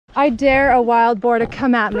I dare a wild boar to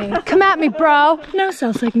come at me. Come at me, bro. No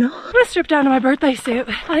cell signal. I'm gonna strip down to my birthday suit.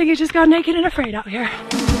 I think you just got naked and afraid out here.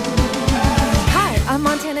 I'm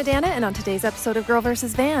MontanaDanna, and on today's episode of Girl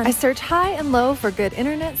vs. Van, I search high and low for good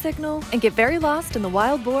internet signal and get very lost in the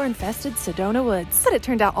wild boar-infested Sedona woods. But it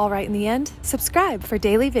turned out all right in the end. Subscribe for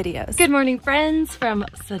daily videos. Good morning, friends, from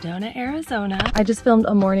Sedona, Arizona. I just filmed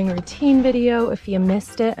a morning routine video. If you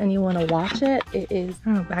missed it and you want to watch it, it is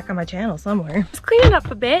back on my channel somewhere. Just cleaning up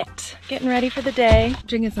a bit, getting ready for the day,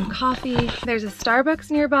 drinking some coffee. There's a Starbucks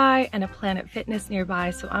nearby and a Planet Fitness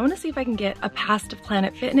nearby, so I want to see if I can get a pass to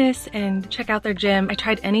Planet Fitness and check out their gym. I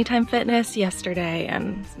tried Anytime Fitness yesterday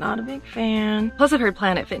and it's not a big fan. Plus I've heard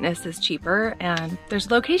Planet Fitness is cheaper, and there's a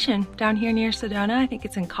location down here near Sedona. I think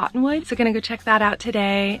it's in Cottonwood. So gonna go check that out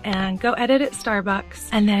today and go edit at Starbucks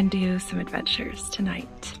and then do some adventures tonight.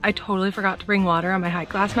 I totally forgot to bring water on my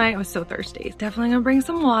hike last night. I was so thirsty. Definitely gonna bring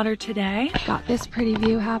some water today. Got this pretty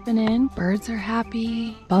view happening. Birds are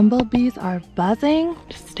happy. Bumblebees are buzzing.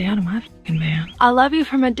 Just stay out of my fucking van. I love you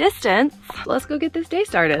from a distance. Let's go get this day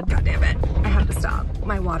started. God damn it. I have to stop.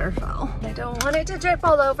 My water fell. I don't want it to drip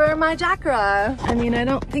all over my jacra. I mean, I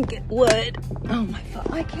don't think it would. Oh my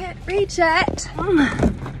foot. I can't reach it.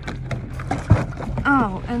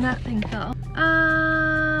 Oh, and that thing fell.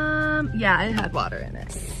 Yeah, it had water in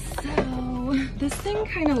it. So this thing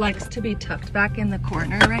kind of likes to be tucked back in the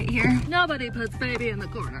corner right here. Nobody puts baby in the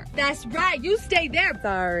corner. That's right, you stay there.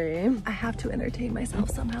 Sorry. I have to entertain myself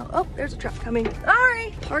somehow. Oh, there's a truck coming.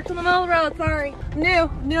 Sorry. Parked in the middle of the road, sorry.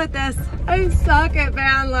 New at this. I suck at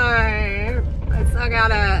van life. I suck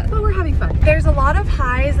at it. But we're having fun. There's a lot of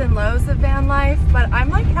highs and lows of van life, but I'm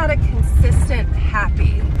like at a consistent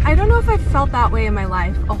happy. I don't know if I've felt that way in my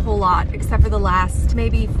life a whole lot, except for the last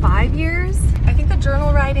maybe 5 years. I think the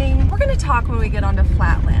journal writing, we're gonna talk when we get onto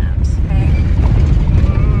flatland, okay?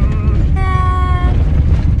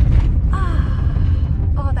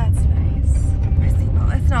 Oh, that's nice. My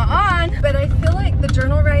seatbelt, it's not on. But I feel like the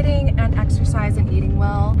journal writing and exercise and eating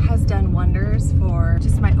well has done wonders for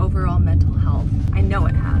just my overall mental health. I know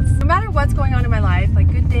it has. No matter what's going on in my life,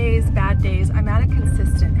 like good days, bad days, I'm at a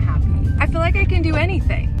consistent happy. I feel like I can do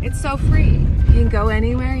anything. It's so free. You can go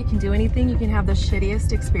anywhere, you can do anything, you can have the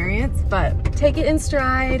shittiest experience, but take it in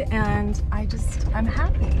stride, and I'm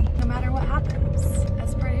happy no matter what happens.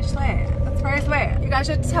 That's pretty sweet. That's pretty sweet. You guys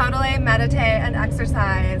should totally meditate and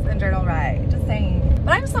exercise and journal write. Just saying.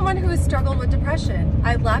 But I'm someone who has struggled with depression.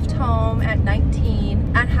 I left home at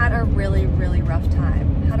 19 and had a really, really rough time.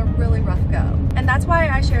 Had a really rough go. And that's why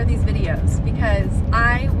I share these videos, because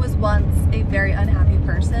I was once a very unhappy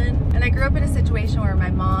person, and I grew up in a situation where my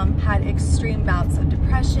mom had extreme bouts of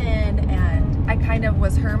depression, and I kind of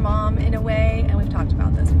was her mom in a way, and we've talked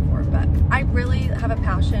about this before, but I really have a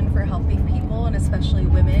passion for helping people, and especially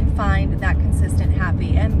women, find that consistent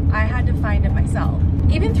happy, and I had to find it myself.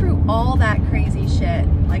 Even through all that crazy shit,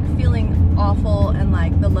 like feeling awful and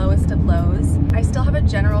like the lowest of lows, I still have a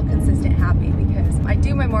general consistent happy because I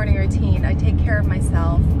do my morning routine, I take care of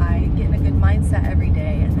myself, I get in a good mindset every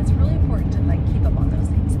day, and it's really important to like keep up on those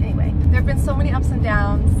things. Anyway, there have been so many ups and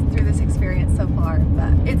downs through this experience so far,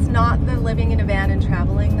 but it's not the living in a van and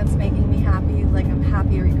traveling that's making me happy. Like, I'm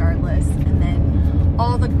happy regardless, and then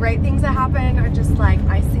all the great things that happen are just like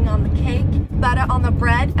icing on the cake, butter on the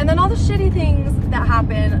bread, and then all the shitty things that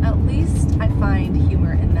happen, at least I find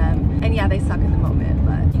humor in them. And yeah, they suck in the moment,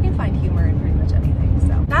 but you can find humor in pretty much anything.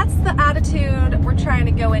 So that's the attitude we're trying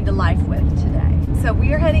to go into life with today. So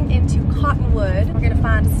we are heading into Cottonwood. We're gonna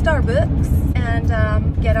find a Starbucks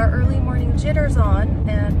and get our early morning jitters on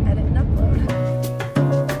and edit and upload.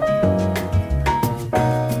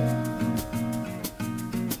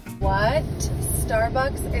 What?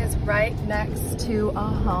 Starbucks is right next to a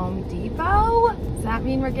Home Depot? Does that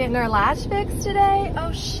mean we're getting our lash fixed today?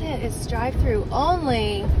 Oh shit, it's drive-through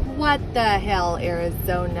only. What the hell,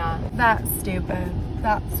 Arizona? That's stupid.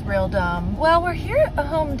 That's real dumb. Well, we're here at a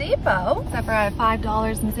Home Depot, except for I have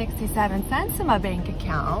 $5.67 in my bank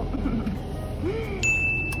account.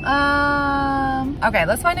 Okay,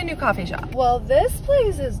 let's find a new coffee shop. Well, this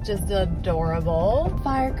place is just adorable.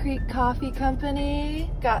 Fire Creek Coffee Company.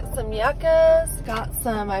 Got some yuccas. Got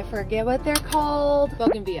some, I forget what they're called.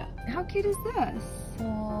 Bougainvillea. How cute is this?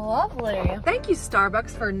 Lovely. Thank you,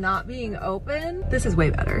 Starbucks, for not being open. This is way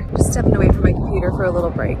better. Just stepping away from my computer for a little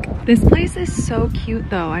break. This place is so cute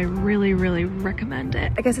though. I really, really recommend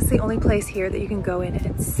it. I guess it's the only place here that you can go in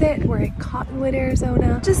and sit. We're in Cottonwood,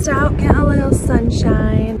 Arizona. Just out, getting a little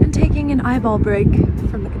sunshine and taking an eyeball break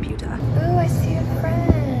from the computer. Ooh, I see a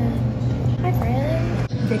friend. Hi, friend.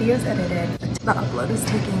 Videos edited. The upload is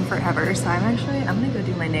taking forever, so I'm gonna go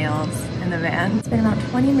do my nails in the van. It's been about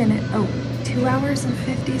 20 minutes. Oh, 2 hours and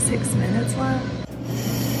 56 minutes left.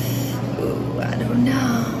 Ooh, I don't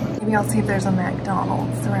know. Maybe I'll see if there's a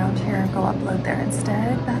McDonald's around here and go upload there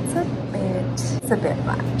instead. It's a bit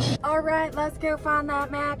much. All right, let's go find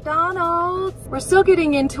that McDonald's. We're still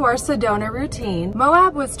getting into our Sedona routine.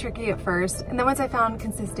 Moab was tricky at first, and then once I found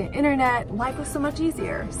consistent internet, life was so much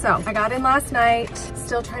easier. So I got in last night,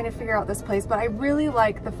 still trying to figure out this place, but I really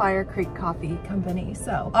like the Fire Creek Coffee Company.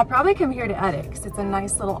 So I'll probably come here to edit because it's a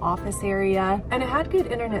nice little office area, and it had good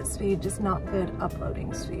internet speed, just not good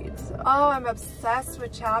uploading speed. So. Oh, I'm obsessed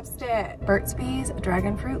with chapstick. Burt's Bees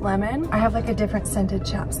Dragon Fruit Lemon. I have like a different scented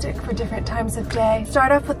chapstick for different times of day.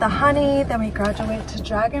 Start off with the honey, then we graduate to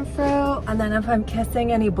dragon fruit, and then if I'm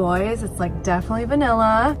kissing any boys, it's like definitely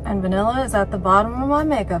vanilla, and vanilla is at the bottom of my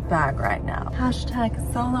makeup bag right now.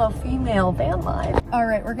 Hashtag solo female van life. All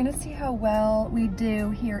right, we're gonna see how well we do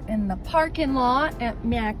here in the parking lot at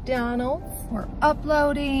McDonald's. We're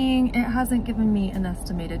uploading. It hasn't given me an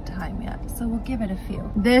estimated time yet, so we'll give it a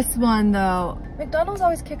few. This one though, McDonald's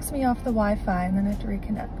always kicks me off the Wi-Fi and then I have to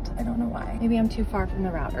reconnect. I don't know why. Maybe I'm too far from the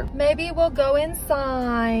router. Maybe we'll go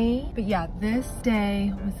inside. But yeah, this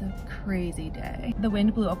day was a crazy day. The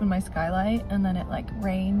wind blew open my skylight and then it like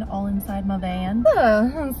rained all inside my van.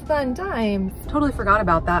 Oh, it's fun times. Totally forgot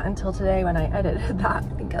about that until today when I edited that.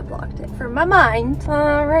 I think I blocked it from my mind.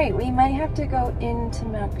 All right, we might have to go into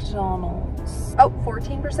McDonald's. Oh,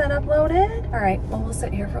 14% uploaded. All right, well, we'll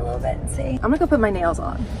sit here for a little bit and see. I'm gonna go put my nails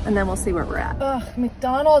on and then we'll see where we're at. Ugh,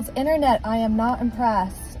 McDonald's internet, I am not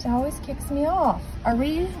impressed. It always kicks me off. Are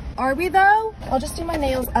we though? I'll just do my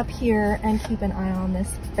nails up here and keep an eye on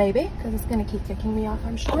this baby because it's gonna keep kicking me off,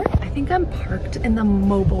 I'm sure. I think I'm parked in the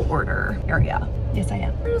mobile order area. Yes, I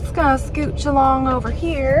am. I'm just gonna scooch along over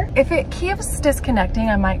here. If it keeps disconnecting,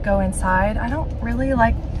 I might go inside. I don't really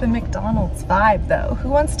like the McDonald's vibe though. Who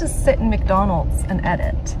wants to sit in McDonald's and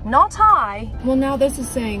edit? Not I. Well, now this is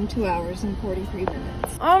saying 2 hours and 43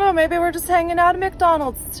 minutes. I don't know, maybe we're just hanging out at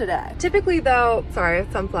McDonald's today. Typically though, sorry,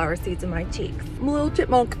 sunflower seeds in my cheeks. I'm a little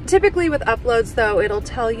chipmunk. Typically with uploads though, it'll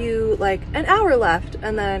tell you like an hour left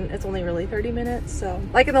and then it's only really 30 minutes. So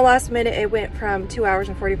like in the last minute, it went from 2 hours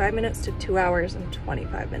and 45 minutes to 2 hours and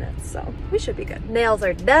 25 minutes. So we should be good. Nails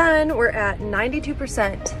are done. We're at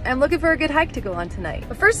 92%. I'm looking for a good hike to go on tonight.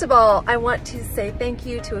 But first of all, I want to say thank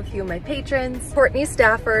you to a few of my patrons. Courtney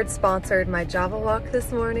Stafford sponsored my Java walk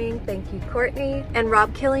this morning. Thank you, Courtney. And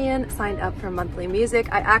Rob Killian signed up for monthly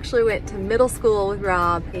music. I actually went to middle school with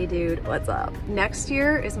Rob. Hey dude, what's up? Next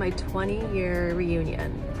year is my 20-year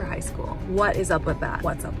reunion for high school. What is up with that?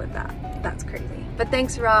 What's up with that? That's crazy. But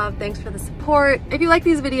thanks, Rob. Thanks for the support. If you like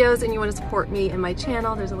these videos and you want to support me and my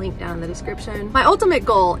channel, there's a link down in the description. My ultimate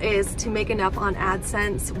goal is to make enough on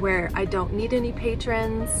AdSense where I don't need any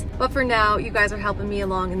patrons. But for now, you guys are helping me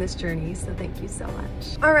along in this journey, so thank you so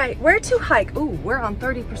much. All right, where to hike? Ooh, we're on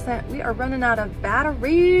 30%. We are running out of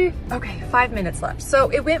battery. Okay, 5 minutes left. So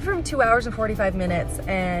it went from 2 hours and 45 minutes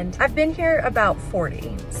and I've been here about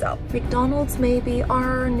 40. So McDonald's may be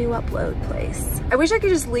our new upload place. I wish I could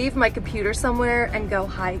just leave my computer somewhere and go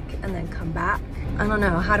hike and then come back. I don't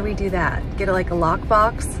know, how do we do that? Get like a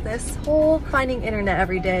lockbox? This whole finding internet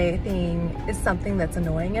every day thing is something that's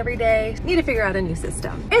annoying every day. Need to figure out a new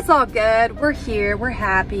system. It's all good, we're here, we're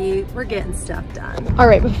happy, we're getting stuff done. All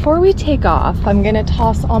right, before we take off, I'm gonna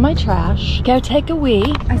toss all my trash, go take a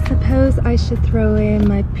wee. I suppose I should throw in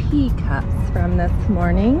my pee cups from this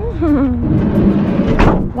morning.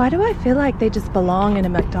 Why do I feel like they just belong in a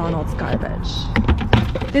McDonald's garbage?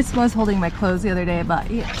 This was holding my clothes the other day, but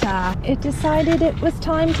it decided it was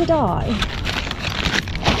time to die.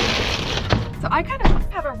 So I kind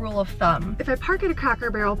of have a rule of thumb. If I park at a Cracker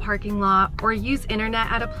Barrel parking lot or use internet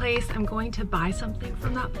at a place, I'm going to buy something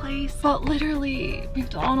from that place. But literally,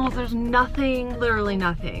 McDonald's, there's nothing, literally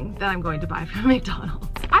nothing that I'm going to buy from McDonald's.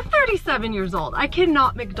 I'm 37 years old. I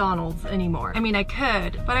cannot McDonald's anymore. I mean, I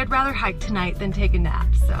could, but I'd rather hike tonight than take a nap.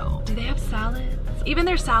 So, do they have salads? Even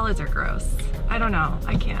their salads are gross. I don't know,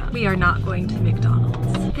 I can't. We are not going to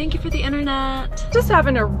McDonald's. Thank you for the internet. Just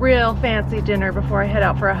having a real fancy dinner before I head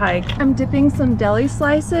out for a hike. I'm dipping some deli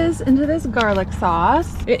slices into this garlic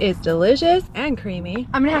sauce. It is delicious and creamy.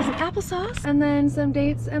 I'm gonna have some applesauce and then some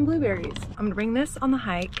dates and blueberries. I'm gonna bring this on the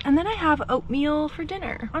hike and then I have oatmeal for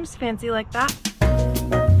dinner. I'm just fancy like that.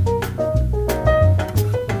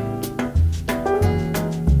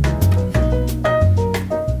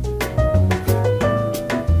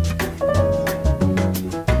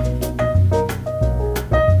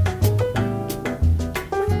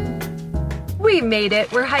 We we made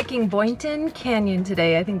it. We're hiking Boynton Canyon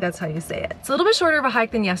today. I think that's how you say it. It's a little bit shorter of a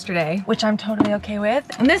hike than yesterday, which I'm totally okay with.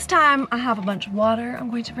 And this time I have a bunch of water I'm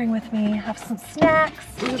going to bring with me. Have some snacks.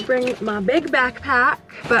 I'm gonna bring my big backpack,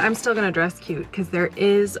 but I'm still gonna dress cute because there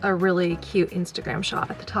is a really cute Instagram shot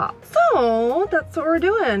at the top. So that's what we're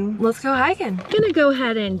doing. Let's go hiking. I'm gonna go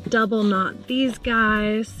ahead and double knot these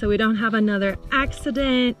guys so we don't have another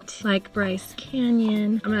accident like Bryce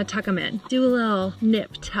Canyon. I'm gonna tuck them in. Do a little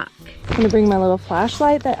nip tuck. I'm gonna bring my little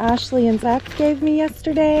flashlight that Ashley and Zach gave me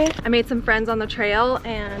yesterday. I made some friends on the trail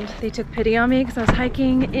and they took pity on me because I was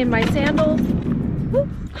hiking in my sandals. Woo,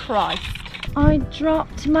 Christ. I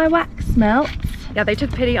dropped my wax melts. Yeah, they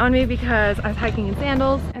took pity on me because I was hiking in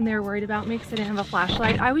sandals and they were worried about me because I didn't have a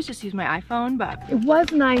flashlight. I always just use my iPhone, but it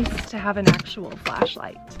was nice to have an actual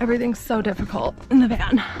flashlight. Everything's so difficult in the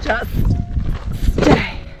van. Just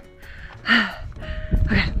stay.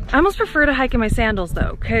 Okay. I almost prefer to hike in my sandals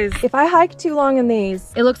though, because if I hike too long in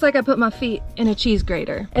these, it looks like I put my feet in a cheese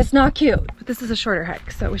grater. It's not cute, but this is a shorter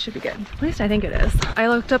hike, so we should be good. At least I think it is. I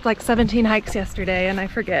looked up like 17 hikes yesterday and I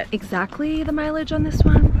forget exactly the mileage on this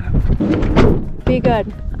one. Be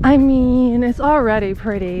good. I mean, it's already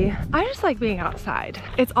pretty. I just like being outside.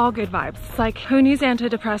 It's all good vibes. It's like, who needs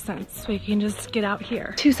antidepressants? We can just get out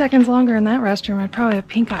here. 2 seconds longer in that restroom, I'd probably have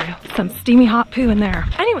pink eye. Some steamy hot poo in there.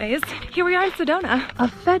 Anyways, here we are in Sedona. A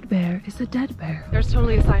fed bear is a dead bear. There's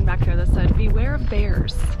totally a sign back there that said, beware of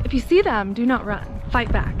bears. If you see them, do not run.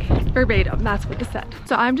 Fight back. Verbatim, that's what it said.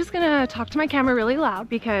 So I'm just gonna talk to my camera really loud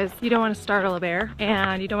because you don't want to startle a bear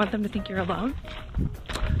and you don't want them to think you're alone.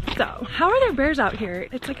 So, how are there bears out here?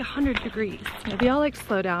 It's like 100 degrees. Maybe I'll like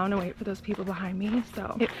slow down and wait for those people behind me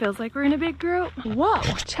so it feels like we're in a big group. Whoa,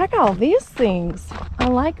 check out these things. I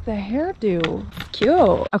like the hairdo. It's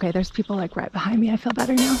cute. Okay, there's people like right behind me. I feel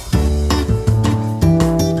better now.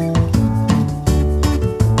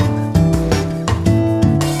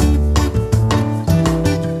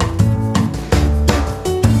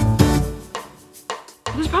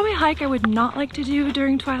 This is probably a hike I would not like to do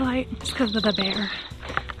during twilight just because of the bear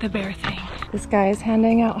thing. This guy is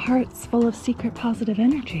handing out hearts full of secret positive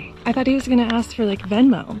energy. I thought he was gonna ask for like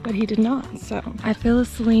Venmo, but he did not. So I feel a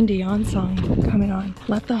Celine Dion song coming on.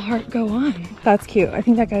 Let the heart go on. That's cute. I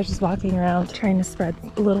think that guy's just walking around trying to spread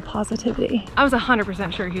a little positivity. I was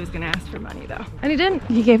 100% sure he was gonna ask for money though. And he didn't.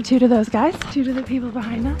 He gave 2 to those guys, 2 to the people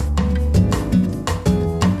behind us.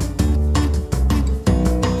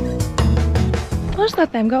 I'll just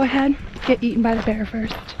let them go ahead. Get eaten by the bear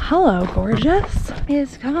first. Hello, gorgeous.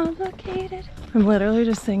 It's complicated. I'm literally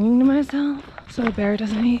just singing to myself so the bear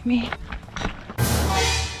doesn't eat me.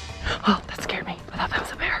 Oh, that scared me. I thought that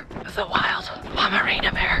was a bear. It was a wild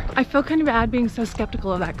Pomeranian bear. I feel kind of bad being so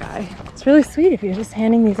skeptical of that guy. It's really sweet if you're just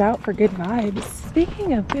handing these out for good vibes.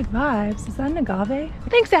 Speaking of good vibes, is that an agave?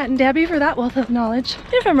 Thanks, Aunt and Debbie, for that wealth of knowledge.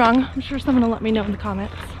 If I'm wrong, I'm sure someone will let me know in the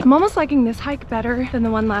comments. I'm almost liking this hike better than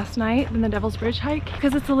the one last night, than the Devil's Bridge hike,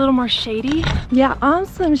 because it's a little more shady. Yeah, I'm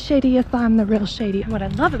Slim Shady if I'm the real shady. What I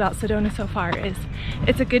love about Sedona so far is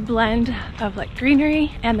it's a good blend of like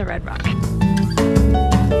greenery and the red rock.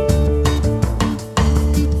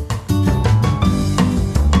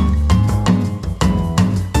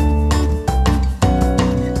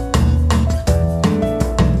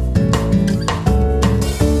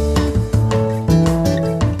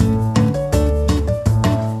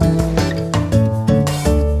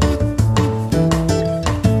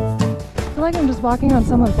 Walking on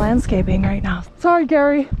someone's landscaping right now. Sorry,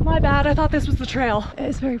 Gary. My bad. I thought this was the trail.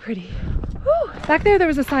 It's very pretty. Whew. Back there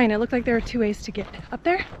was a sign. It looked like there were 2 ways to get up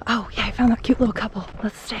there. Oh, yeah, I found that cute little couple.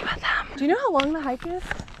 Let's stay with them. Do you know how long the hike is?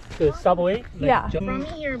 The subway? Like yeah. From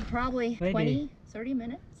here, probably 20, 30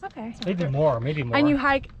 minutes. Okay. Maybe more, maybe more. And you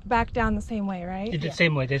hike back down the same way, right? It's the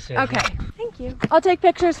same way this is. Okay. Thank you. I'll take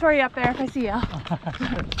pictures for you up there if I see ya.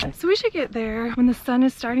 So we should get there when the sun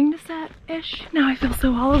is starting to set-ish. Now I feel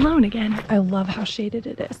so all alone again. I love how shaded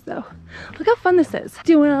it is though. Look how fun this is.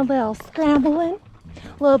 Doing a little scrambling,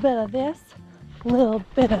 a little bit of this, a little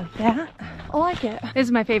bit of that. I like it. This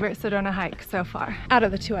is my favorite Sedona hike so far, out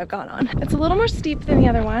of the 2 I've gone on. It's a little more steep than the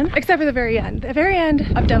other one, except for the very end. The very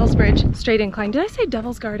end of Devil's Bridge, straight incline. Did I say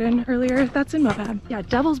Devil's Garden earlier? That's in Moab. Yeah,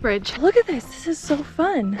 Devil's Bridge. Look at this. This is so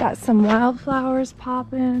fun. Got some wildflowers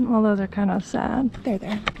popping. Well, those are kind of sad. They're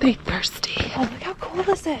there. They thirsty. Oh, look how cool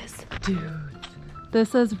this is. Dude,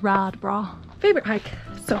 this is rad, bro. Favorite hike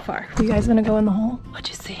so far. You guys gonna go in the hole? What'd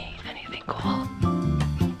you see? Anything cool?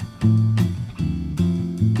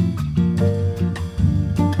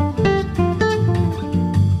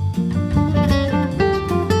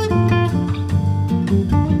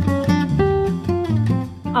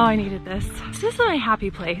 Oh, I needed this. This is my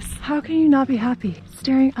happy place. How can you not be happy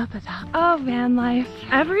staring up at that? Oh, van life.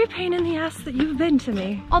 Every pain in the ass that you've been to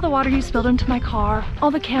me. All the water you spilled into my car.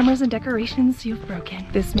 All the cameras and decorations you've broken.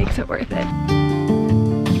 This makes it worth it.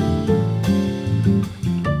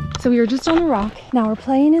 So we were just on a rock. Now we're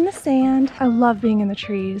playing in the sand. I love being in the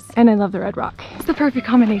trees and I love the red rock. It's the perfect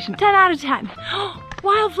combination. 10 out of 10.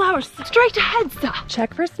 Wildflowers, straight ahead stuff.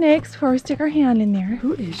 Check for snakes before we stick our hand in there.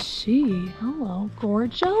 Who is she? Hello,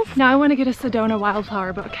 gorgeous. Now I want to get a Sedona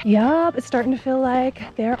wildflower book. Yup, it's starting to feel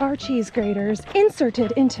like there are cheese graters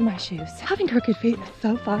inserted into my shoes. Having crooked feet is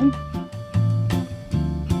so fun.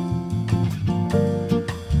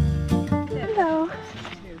 Hello.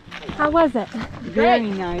 How was it? Very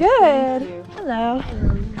nice. Good. Hello.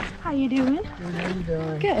 How you doing? Good, how you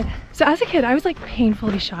doing? Good. So as a kid, I was like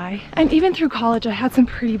painfully shy. And even through college, I had some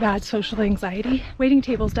pretty bad social anxiety. Waiting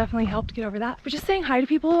tables definitely helped get over that. But just saying hi to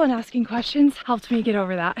people and asking questions helped me get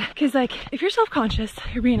over that. Because like, if you're self-conscious,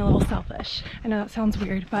 you're being a little selfish. I know that sounds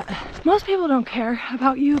weird, but most people don't care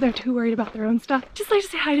about you. They're too worried about their own stuff. Just like to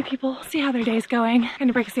say hi to people, see how their day's going, kind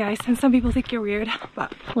of breaks the ice. And some people think you're weird,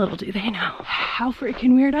 but little do they know how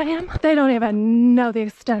freaking weird I am. They don't even know the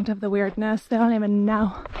extent of the weirdness. They don't even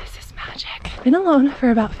know. This is magic. Been alone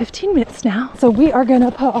for about 15 minutes now, so we are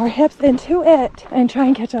gonna put our hips into it and try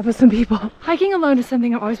and catch up with some people. Hiking alone is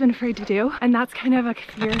something I've always been afraid to do, and that's kind of a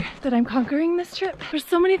fear that I'm conquering this trip. There's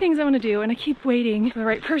so many things I want to do, and I keep waiting for the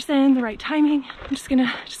right person, the right timing. I'm just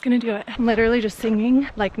gonna do it. I'm literally just singing,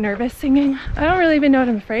 like nervous singing. I don't really even know what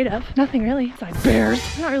I'm afraid of. Nothing really, besides bears.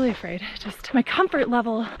 I'm not really afraid. Just my comfort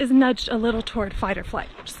level is nudged a little toward fight or flight,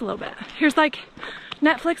 just a little bit. Here's like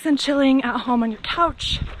Netflix and chilling at home on your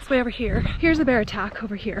couch. It's way over here. Here's a bear attack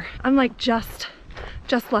over here. I'm like just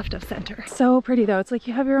left of center. So pretty though. It's like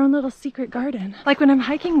you have your own little secret garden. Like when I'm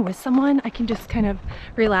hiking with someone, I can just kind of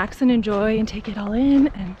relax and enjoy and take it all in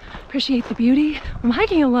and appreciate the beauty. When I'm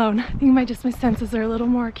hiking alone, I think my senses are a little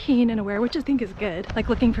more keen and aware, which I think is good. Like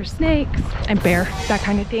looking for snakes and bear, that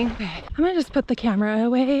kind of thing. Okay, I'm gonna just put the camera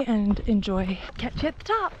away and enjoy. Catch you at the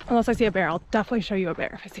top. Unless I see a bear, I'll definitely show you a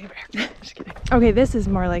bear if I see a bear. Just kidding. Okay, this is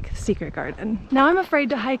more like secret garden. Now I'm afraid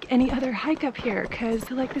to hike any other hike up here because I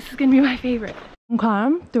feel like this is gonna be my favorite. Okay,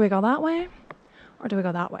 do we go that way or do we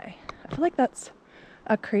go that way? I feel like that's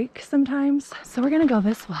a creek sometimes, so we're gonna go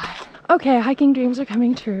this way. Okay, hiking dreams are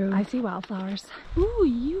coming true. I see wildflowers. Ooh,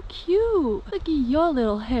 you cute. Look at your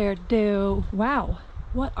little hairdo. Wow,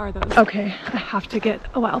 what are those? Okay, I have to get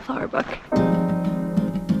a wildflower book.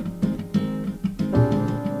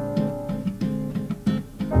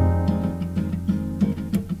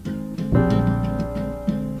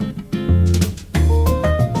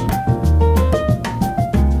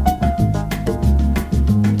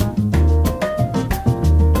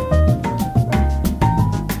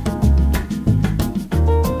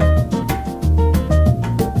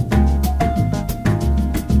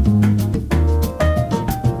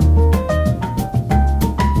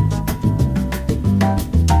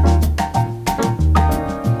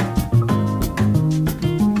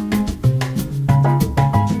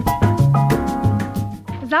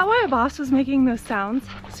 Boss was making those sounds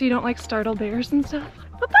so you don't like startle bears and stuff.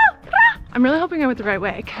 I'm really hoping I went the right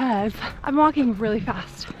way because I'm walking really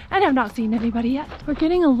fast and I've not seen anybody yet. We're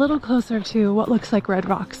getting a little closer to what looks like red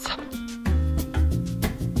rocks.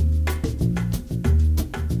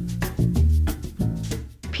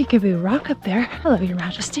 Peekaboo rock up there. Hello, Your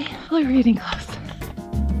Majesty. Hello, you're getting close.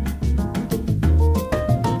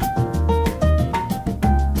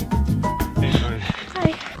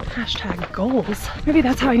 Hashtag goals. Maybe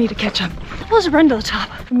that's how I need to catch up. We'll just run to the top.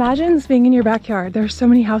 Imagine this being in your backyard. There's so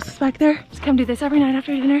many houses back there. Just come do this every night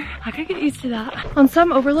after dinner. I could get used to that. On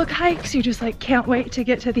some overlook hikes, you just like can't wait to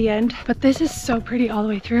get to the end. But this is so pretty all the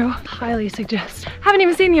way through. Highly suggest. Haven't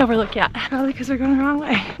even seen the overlook yet. Probably because we're going the wrong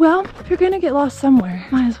way. Well, if you're gonna get lost somewhere,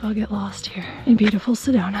 might as well get lost here in beautiful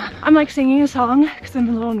Sedona. I'm like singing a song because I'm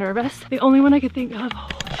a little nervous. The only one I could think of,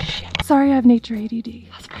 oh shit. Sorry, I have nature ADD.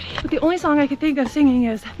 That's pretty. But the only song I could think of singing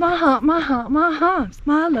is my hump, my hump, my humps,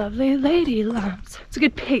 my lovely lady lumps. It's a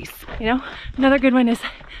good pace, you know? Another good one is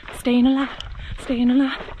staying alive, staying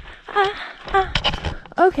alive.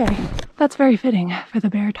 Okay, that's very fitting for the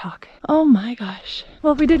bear talk. Oh my gosh.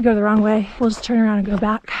 Well, if we did go the wrong way, we'll just turn around and go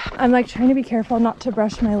back. I'm like trying to be careful not to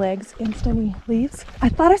brush my legs against any leaves. I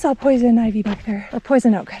thought I saw poison ivy back there, or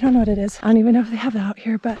poison oak. I don't know what it is. I don't even know if they have that out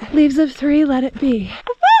here, but leaves of 3, let it be.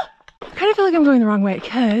 I kind of feel like I'm going the wrong way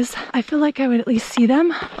because I feel like I would at least see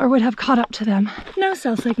them or would have caught up to them. No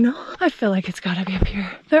cell signal. I feel like it's gotta be up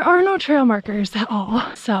here. There are no trail markers at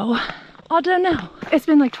all, so I don't know. It's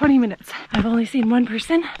been like 20 minutes. I've only seen one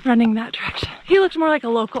person running that direction. He looked more like a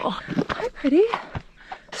local. Hi, pretty.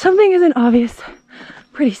 Something isn't obvious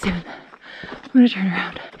pretty soon. I'm gonna turn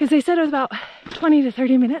around because they said it was about 20 to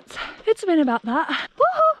 30 minutes. It's been about that.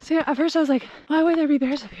 Woohoo! So yeah, at first I was like, why would there be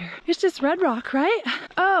bears up here? It's just red rock, right?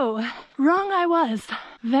 Oh, wrong I was.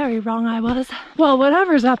 Very wrong I was. Well,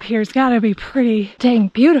 whatever's up here's gotta be pretty dang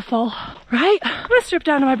beautiful, right? I'm gonna strip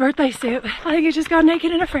down to my birthday suit. I think I just got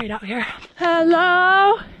naked and afraid out here.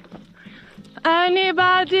 Hello?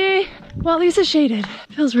 Anybody? Well, at least it's shaded.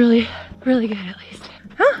 Feels really, really good at least.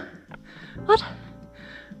 Huh? What?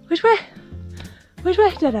 Which way? Which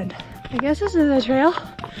way? Dead end. I guess this is the trail,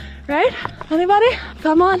 right? Anybody?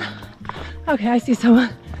 Come on. Okay, I see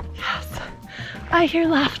someone. Yes. I hear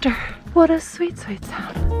laughter. What a sweet, sweet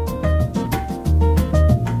sound.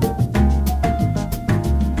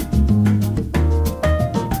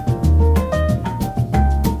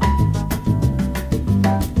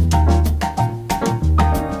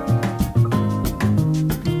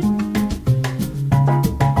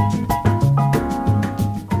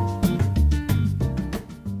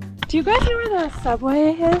 Do you guys know where the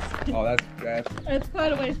subway is? Oh, that's It's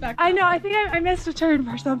quite a ways back. I know, I think I missed a turn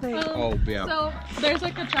for something. oh yeah. So there's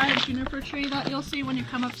like a giant juniper tree that you'll see when you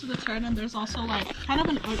come up to the turn, and there's also like kind of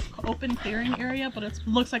an open clearing area, but it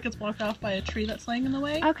looks like it's blocked off by a tree that's laying in the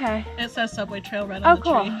way. Okay. It says Subway Trail right on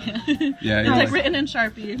the tree. Yeah, It's like written in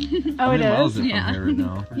Sharpie. Oh, it is? Yeah. Right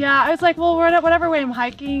now? Yeah, I was like, well, whatever way I'm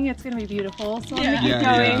hiking, it's gonna be beautiful. So I'm gonna keep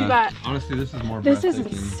going, but honestly, this is more this is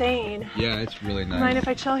breathtaking. insane. Yeah, it's really nice. Mind if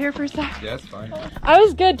I chill here for a sec? Yeah, it's fine. I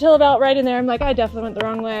was good till about right in there. I'm like, I definitely went the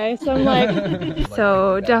wrong way. So I'm like,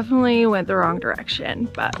 so definitely went the wrong direction.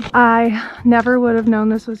 But I never would have known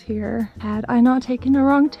this was here had I not taken a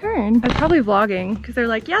wrong turn. I was probably vlogging because they're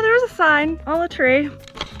like, yeah, there was a sign on a tree.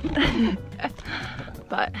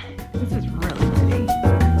 But this is really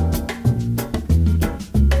pretty.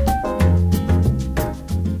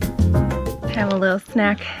 Have a little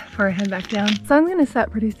snack before I head back down. Sun's gonna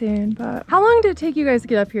set pretty soon, but how long did it take you guys to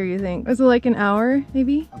get up here, you think? Was it like an hour,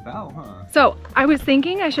 maybe? About, huh? So I was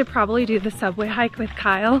thinking I should probably do the subway hike with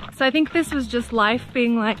Kyle. So I think this was just life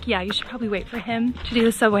being like, yeah, you should probably wait for him to do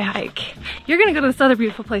the subway hike. You're gonna go to this other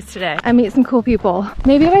beautiful place today and meet some cool people.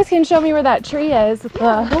 Maybe you guys can show me where that tree is. We're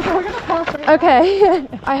gonna pass it. Okay.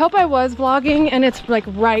 I hope I was vlogging and it's like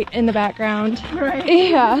right in the background. Right.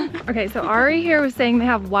 Yeah. Okay, so Ari here was saying they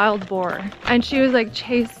have wild boar and she was like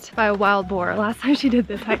chased by a wild boar last time she did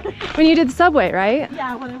this hike. When you did the subway, right?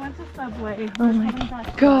 Yeah, when I went to Subway. Oh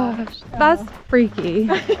my gosh, that's freaky.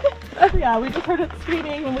 Yeah, we just heard it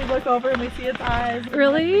screaming when we look over and we see its eyes.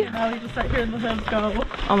 Really? Now we just start hearing the hooves go.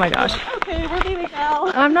 Oh my gosh. Okay, we're leaving now.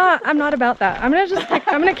 I'm not about that. I'm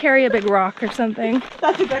gonna carry a big rock or something.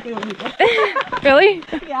 That's exactly what we did. Really?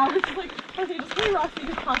 Yeah, we're just like, okay, just carry rocks, you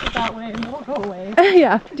can toss it that way and it'll go away.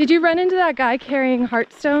 Yeah. Did you run into that guy carrying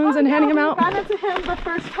heartstones and handing them out? We ran into him the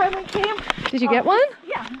first time we came. Did you get one?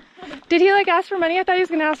 Yeah. Did he like ask for money? I thought he was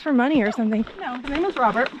gonna ask for money or something. No, his name is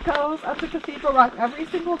Robert. He goes up to Cathedral Rock every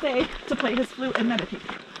single day to play his flute and meditate.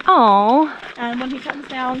 Oh. And when he comes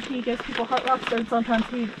down, he gives people heart rocks, and sometimes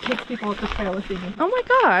he takes people up the trail with singing. Oh my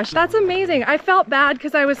gosh, that's amazing. I felt bad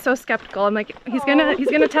because I was so skeptical. I'm like, he's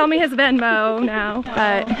gonna tell me his Venmo now.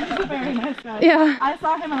 But He's a very nice guy. yeah. I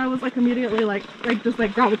saw him and I was like immediately like just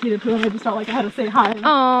gravitated to him. I just felt like I had to say hi.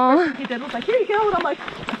 Oh, He did was like, here you go, and I'm like,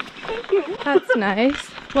 thank you. that's nice.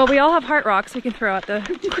 Well, we all have heart rocks we can throw at the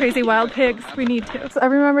crazy wild pigs. We need to. So I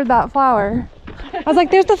remembered that flower. I was like,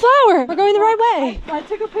 there's the flower. We're going the right way. I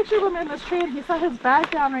took a picture of him in this tree and he set his bag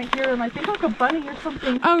down right here, and I think like a bunny or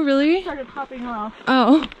something Oh, really? started popping off.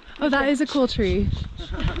 Oh. Oh, that is a cool tree.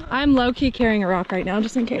 I'm low-key carrying a rock right now,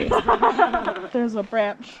 just in case. There's a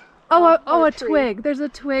branch. Oh, a tree. twig. There's a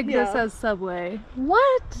twig Yeah. that says Subway.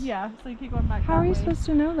 What? Yeah, so you keep going back. How that are you way. supposed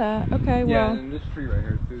to know that? Okay, Yeah, well. and this tree right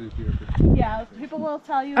here too is beautiful. Yeah, people will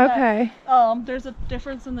tell you Okay. that there's a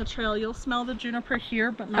difference in the trail. You'll smell the juniper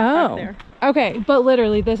here, but not back there. Okay, but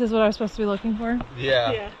literally, this is what I was supposed to be looking for.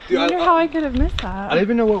 Yeah. Yeah. Dude, I wonder how I could have missed that. I don't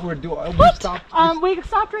even know what we're doing. We stopped. We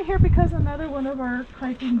stopped right here because another one of our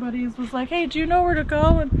hiking buddies was like, hey, do you know where to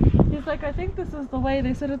go? And he's like, I think this is the way.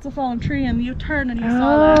 They said it's a fallen tree, and you turn and you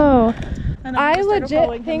saw that. Oh, And then we I just started following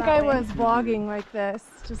legit him think that I way. was vlogging like this,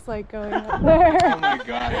 just like going up there. Oh my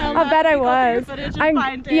god. I bet I You go through your was. footage and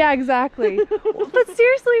find it. Yeah, exactly. But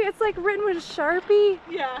seriously, it's like written with Sharpie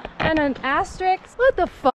Yeah. and an asterisk. What the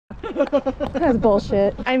fuck? That's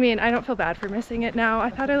bullshit. I mean, I don't feel bad for missing it now. I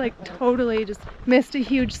thought I like totally just missed a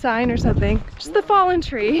huge sign or something. Just the fallen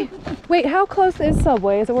tree. Wait, how close is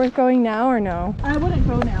Subway? Is it worth going now or no? I wouldn't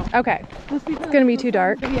go now. Okay. Just because It's gonna be too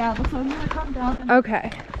dark. Yeah, the sun's gonna come down. Okay.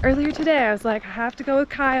 Earlier today, I was like, I have to go with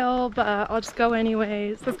Kyle, but I'll just go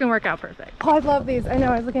anyways. So it's gonna work out perfect. Oh, I love these. I know,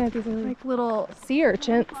 I was looking at these like little sea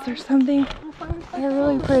urchins or something. They're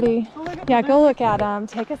really pretty. Yeah, go look at them.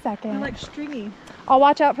 Take a second. They're like stringy. I'll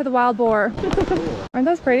watch out for the wild boar. Aren't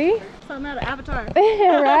those pretty? Something out of Avatar.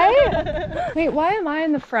 Right? Wait, why am I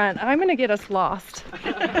in the front? I'm gonna get us lost.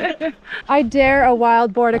 I dare a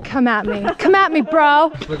wild boar to come at me. Come at me,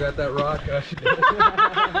 bro. Look at that rock.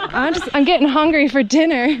 I'm getting hungry for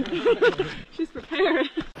dinner. She's prepared.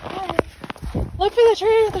 Look for the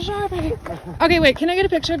tree with the Sharpie. Okay, wait, can I get a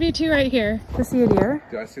picture of you two right here? To see a deer?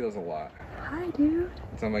 Dude, I see those a lot. Hi, dude.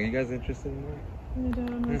 So I'm like, you guys interested in that? My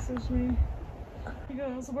dad messaged me. He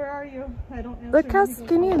goes, where are you? I don't answer. Look how He goes,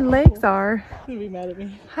 skinny "Oh, your cool." legs are. He's gonna be mad at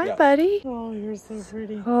me. Hi, Yeah. buddy. Oh, you're so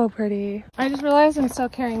pretty. Oh, pretty. I just realized I'm still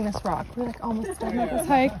carrying this rock. We're like almost done with this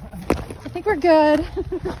hike. I think we're good.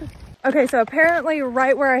 Okay, so apparently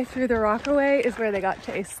right where I threw the rock away is where they got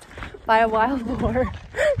chased by a wild boar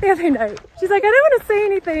the other night. She's like, I didn't want to say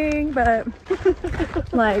anything,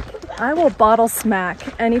 but like, I will bottle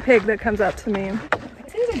smack any pig that comes up to me.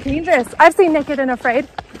 These things are dangerous. I've seen Naked and Afraid.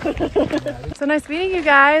 So nice meeting you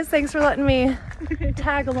guys. Thanks for letting me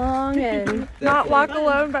tag along and not walk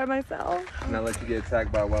alone by myself. Not let you get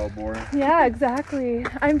attacked by a wild boar. Yeah, exactly.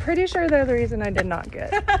 I'm pretty sure they're the reason I did not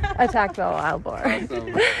get attacked by a wild boar. Awesome.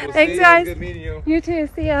 We'll Thanks, see you. guys. Good meeting you. You too,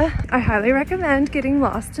 see ya. I highly recommend getting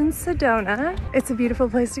lost in Sedona. It's a beautiful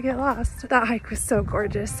place to get lost. That hike was so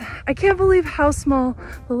gorgeous. I can't believe how small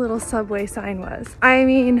the little Subway sign was. I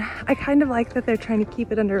mean, I kind of like that they're trying to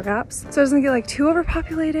keep it under wraps so it doesn't get like too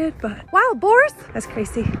overpopulated, but wild boars? That's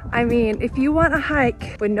crazy. I mean, if you want a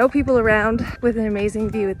hike with no people around with an amazing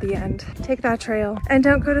view at the end, take that trail and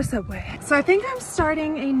don't go to Subway. So I think I'm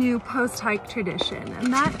starting a new post-hike tradition,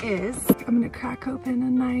 and that is I'm gonna crack open a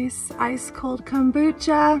nice ice cold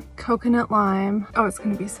kombucha, coconut lime. Oh, it's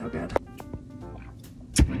gonna be so good.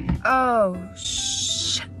 Oh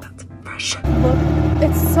shit, that's fresh. Look,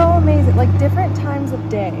 it's so amazing. Like different times of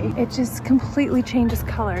day, it just completely changes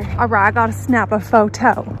color. All right, I gotta snap a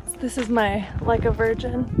photo. This is my like a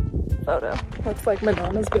virgin photo. Looks like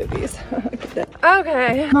Madonna's boobies.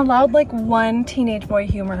 Okay, I'm allowed like one teenage boy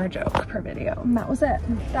humor or joke per video, and that was it.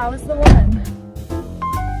 That was the one.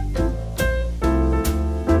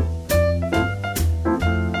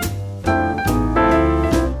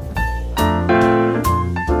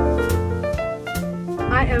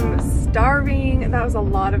 I am starving. That was a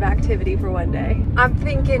lot of activity for one day. I'm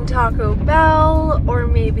thinking Taco Bell or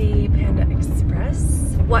maybe Panda Express.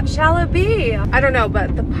 What shall it be? I don't know,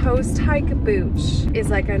 but the post-hike booch is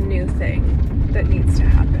like a new thing that needs to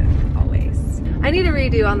happen always. I need a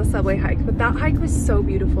redo on the Subway hike, but that hike was so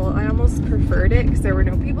beautiful. I almost preferred it because there were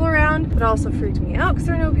no people around, but it also freaked me out because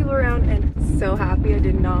there were no people around, and so happy I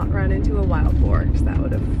did not run into a wild boar because that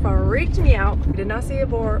would have freaked me out. We did not see a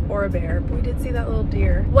boar or a bear, but we did see that little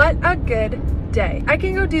deer. What a good day. I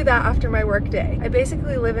can go do that after my work day. I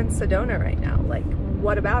basically live in Sedona right now. Like,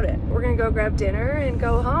 what about it? We're gonna go grab dinner and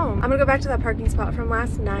go home. I'm gonna go back to that parking spot from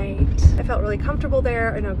last night. I felt really comfortable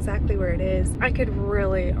there. I know exactly where it is. I could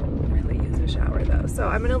really use a shower though. So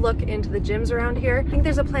I'm gonna look into the gyms around here. I think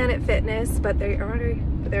there's a Planet Fitness, but they're already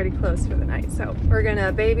closed for the night. So we're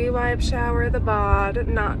gonna baby wipe shower the bod.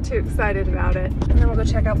 Not too excited about it. And then we'll go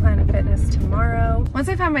check out Planet Fitness tomorrow. Once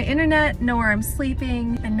I find my internet, know where I'm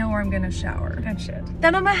sleeping, and know where I'm gonna shower and shit,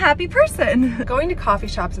 then I'm a happy person. Going to coffee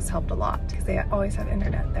shops has helped a lot because they always have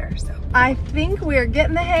internet there. So I think we're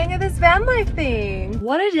getting the hang of this van life thing.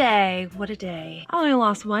 What a day, what a day. I only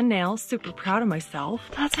lost one nail, super proud of myself.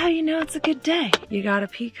 That's how you know it's a good day. You got a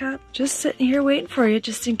pee cup just sitting here waiting for you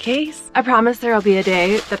just in case. I promise there'll be a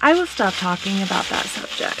day that I will stop talking about that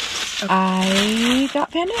subject. I got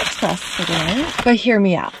Panda Express for dinner, but hear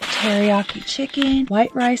me out. Teriyaki chicken,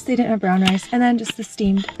 white rice, they didn't have brown rice, and then just the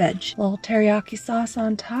steamed veg. Little teriyaki sauce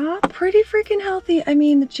on top. Pretty freaking healthy. I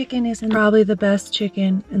mean, the chicken is probably the best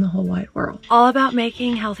chicken in the whole wide world. All about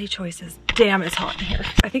making healthy choices. Damn, it's hot in here.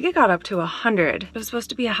 I think it got up to 100. It was supposed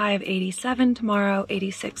to be a high of 87 tomorrow,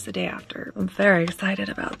 86 the day after. I'm very excited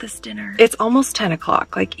about this dinner. It's almost 10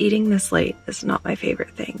 o'clock. Like, eating this late is not my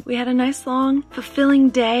favorite thing. We had a nice, long, fulfilling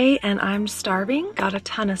day, and I'm starving. Got a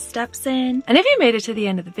ton of steps in. And if you made it to the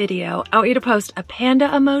end of the video, I want you to post a panda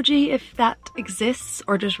emoji if that exists,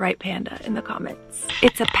 or just write panda in the comments.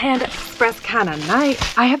 It's a Panda Express kind of night.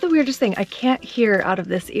 I have the weirdest thing. I can't hear out of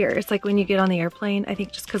this ear. It's like when you get on the airplane, I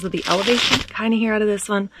think just because of the elevation, can kind of hear out of this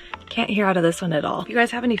one, can't hear out of this one at all. If you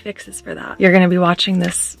guys have any fixes for that, you're gonna be watching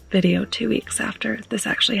this video 2 weeks after this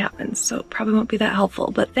actually happens, so it probably won't be that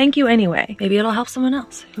helpful, but thank you anyway. Maybe it'll help someone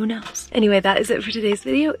else, who knows? Anyway, that is it for today's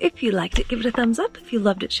video. If you liked it, give it a thumbs up. If you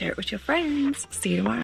loved it, share it with your friends. See you tomorrow.